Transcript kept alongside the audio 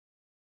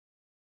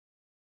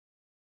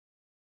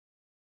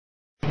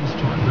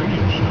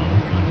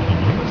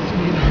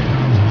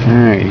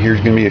here's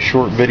going to be a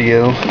short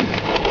video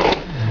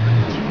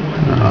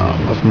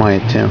of my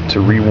attempt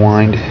to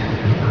rewind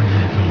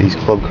these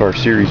Club Car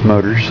Series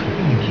motors.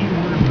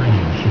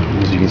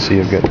 As you can see,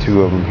 I've got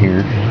two of them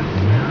here.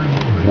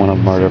 One of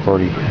them I've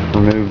already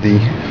removed the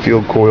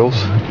field coils,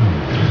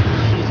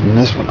 and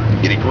this one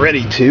I'm getting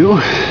ready to.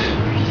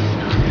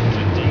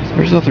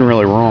 There's nothing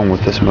really wrong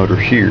with this motor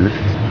here.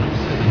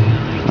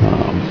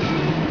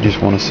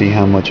 Just want to see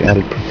how much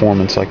added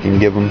performance I can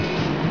give them.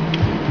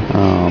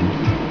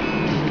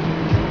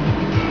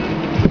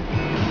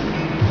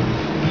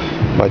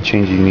 By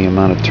changing the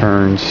amount of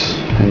turns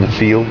in the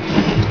field.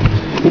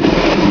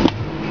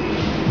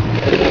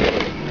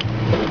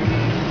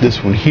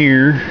 This one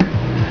here,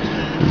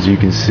 as you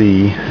can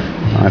see,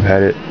 I've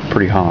had it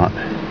pretty hot.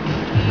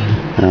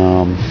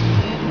 And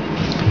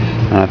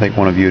I think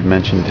one of you had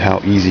mentioned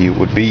how easy it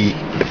would be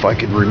if I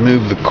could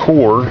remove the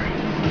core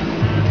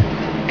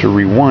to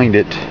rewind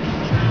it,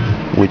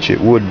 which it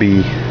would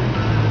be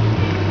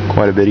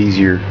quite a bit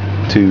easier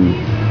to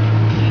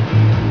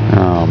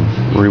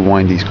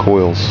rewind these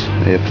coils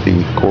if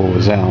the core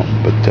was out,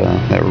 but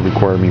that would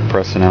require me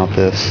pressing out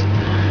this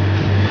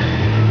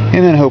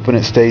and then hoping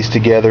it stays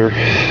together.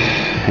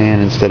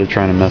 And instead of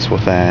trying to mess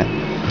with that,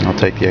 I'll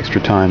take the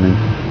extra time and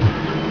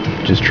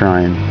just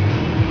try and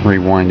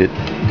rewind it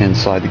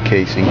inside the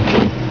casing.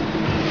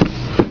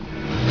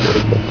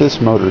 But this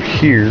motor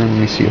here, let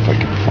me see if I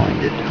can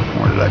find it.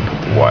 Where did I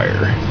put the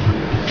wire?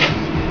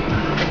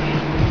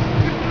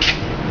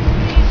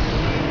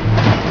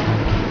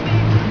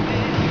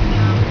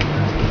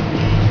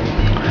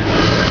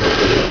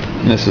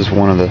 This is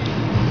one of the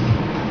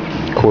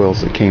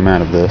coils that came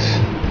out of this.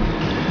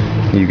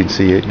 You can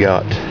see it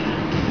got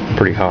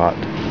pretty hot.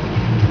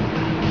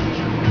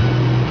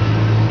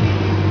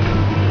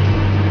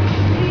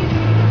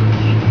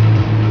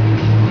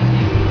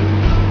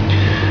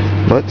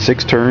 But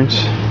 6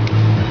 turns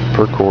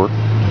per core.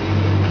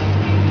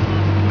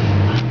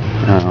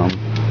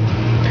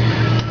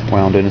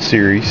 Wound in a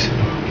series,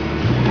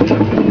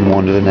 from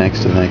one to the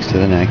next, to the next, to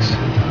the next.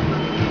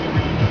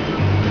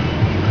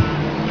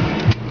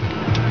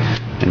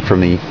 And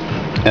from the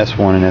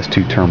S1 and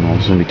S2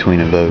 terminals in between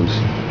of those.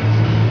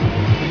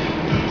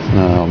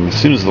 As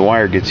soon as the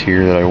wire gets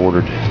here that I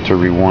ordered to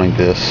rewind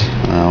this,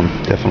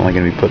 definitely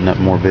going to be putting up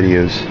more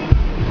videos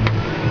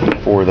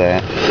for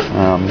that.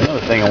 Another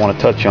thing I want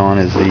to touch on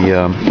is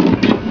the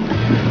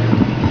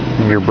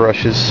your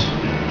brushes.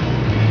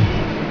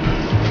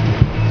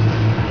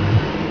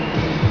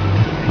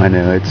 I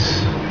know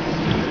it's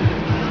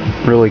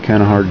really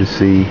kind of hard to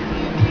see,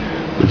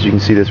 but you can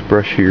see this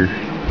brush here.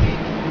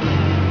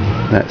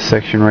 That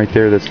section right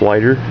there that's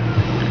lighter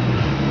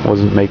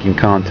wasn't making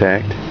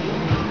contact.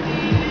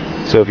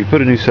 So if you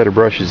put a new set of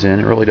brushes in,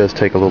 it really does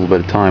take a little bit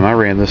of time. I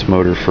ran this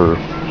motor for,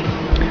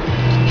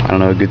 I don't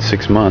know, a good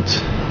 6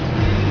 months.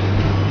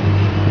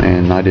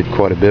 And I did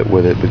quite a bit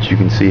with it, but you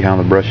can see how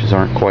the brushes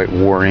aren't quite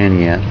wore in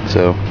yet.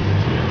 So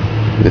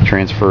the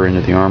transfer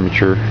into the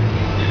armature,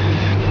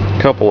 a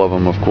couple of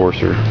them of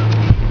course are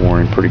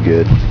worn in pretty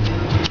good.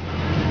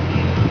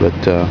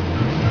 But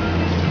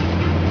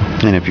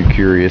and if you're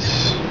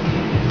curious,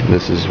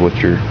 this is what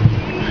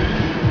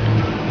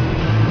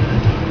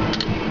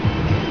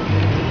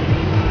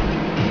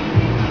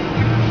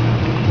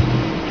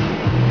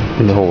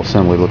the whole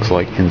assembly looks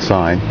like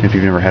inside, if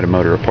you've never had a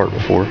motor apart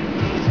before.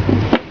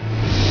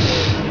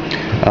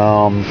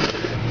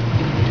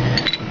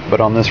 But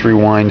on this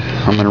rewind,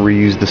 I'm going to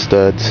reuse the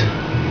studs.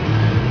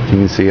 You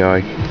can see how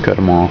I cut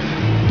them off.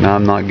 Now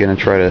I'm not going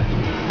to try to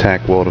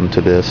tack weld them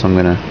to this. I'm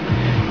going to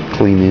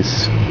clean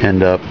this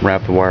end up,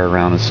 wrap the wire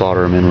around, and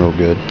solder them in real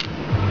good.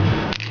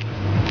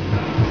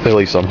 At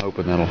least I'm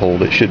hoping that'll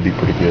hold. It should be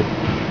pretty good.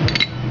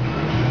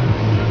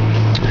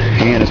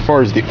 And as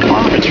far as the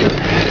armature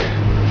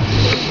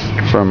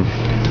from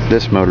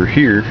this motor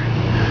here,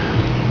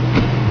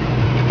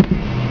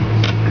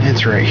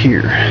 it's right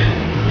here.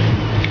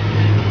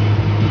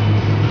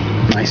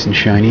 Nice and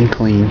shiny and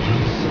clean.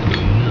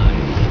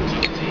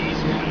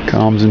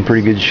 Comb's in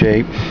pretty good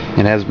shape.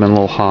 It has been a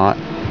little hot.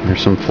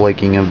 There's some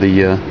flaking of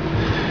the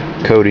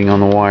coating on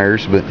the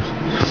wires, but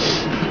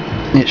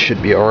it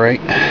should be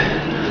alright.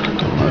 I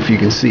don't know if you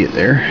can see it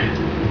there,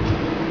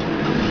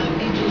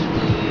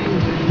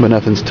 but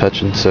nothing's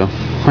touching, so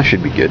I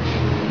should be good.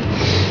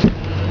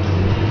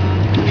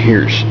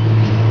 Here's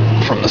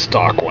from the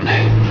stock one.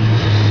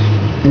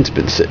 It's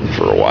been sitting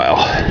for a while.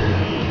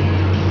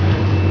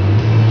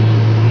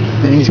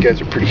 And these guys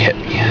are pretty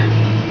heavy.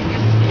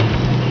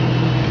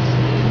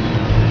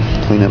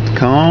 Clean up the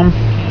comb.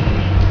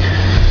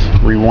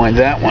 Rewind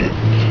that one.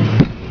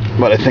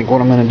 But I think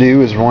what I'm going to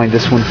do is rewind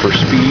this one for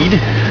speed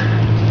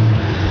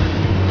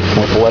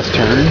with less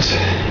turns.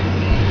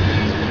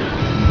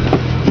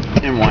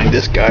 And wind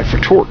this guy for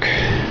torque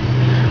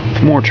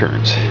with more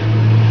turns.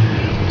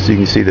 So you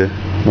can see the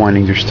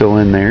windings are still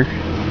in there.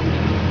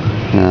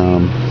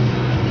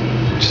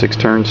 6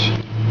 turns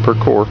per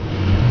core.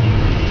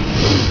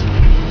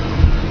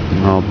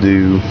 And I'll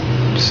do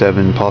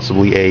 7,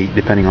 possibly 8,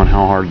 depending on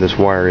how hard this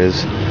wire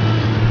is,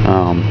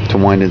 to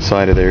wind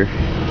inside of there.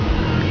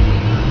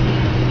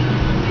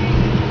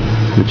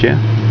 But yeah,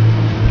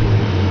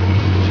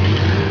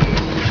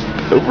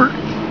 over.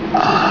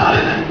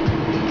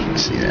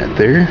 See that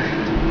there?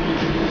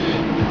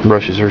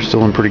 Brushes are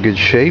still in pretty good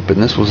shape, and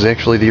this was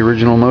actually the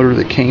original motor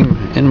that came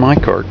in my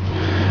cart.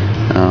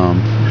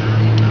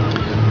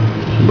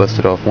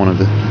 Busted off one of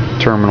the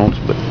terminals,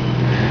 but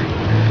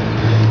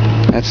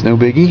that's no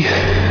biggie.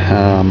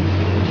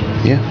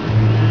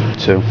 Yeah,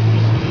 so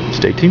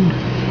stay tuned.